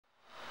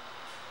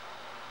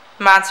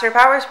Monster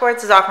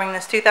Powersports is offering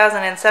this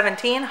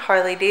 2017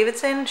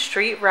 Harley-Davidson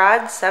Street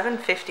Rod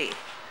 750.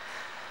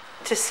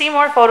 To see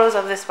more photos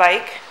of this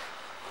bike,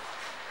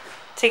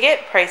 to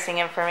get pricing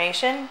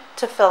information,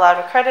 to fill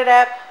out a credit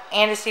app,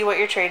 and to see what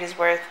your trade is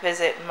worth,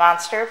 visit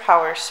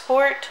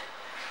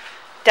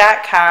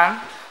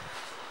monsterpowersport.com.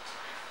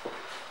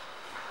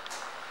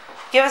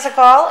 Give us a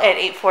call at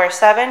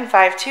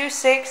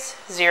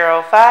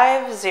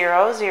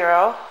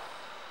 847-526-0500.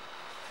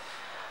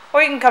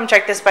 Or you can come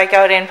check this bike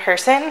out in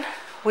person.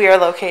 We are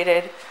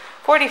located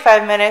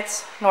 45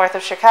 minutes north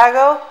of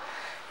Chicago,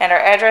 and our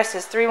address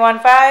is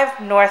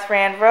 315 North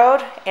Rand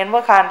Road in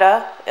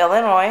Wauconda,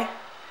 Illinois.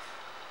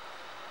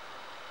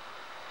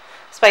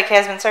 This bike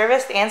has been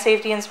serviced and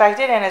safety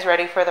inspected and is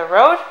ready for the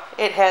road.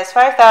 It has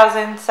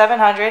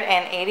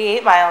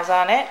 5,788 miles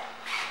on it.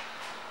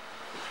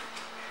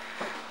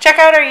 Check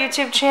out our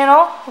YouTube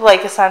channel,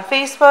 like us on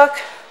Facebook,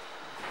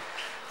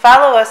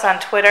 follow us on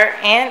Twitter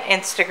and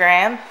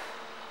Instagram.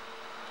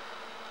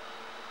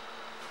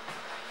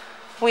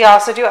 We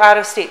also do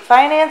out-of-state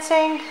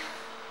financing,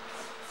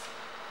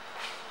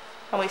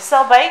 and we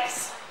sell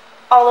bikes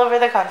all over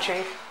the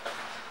country.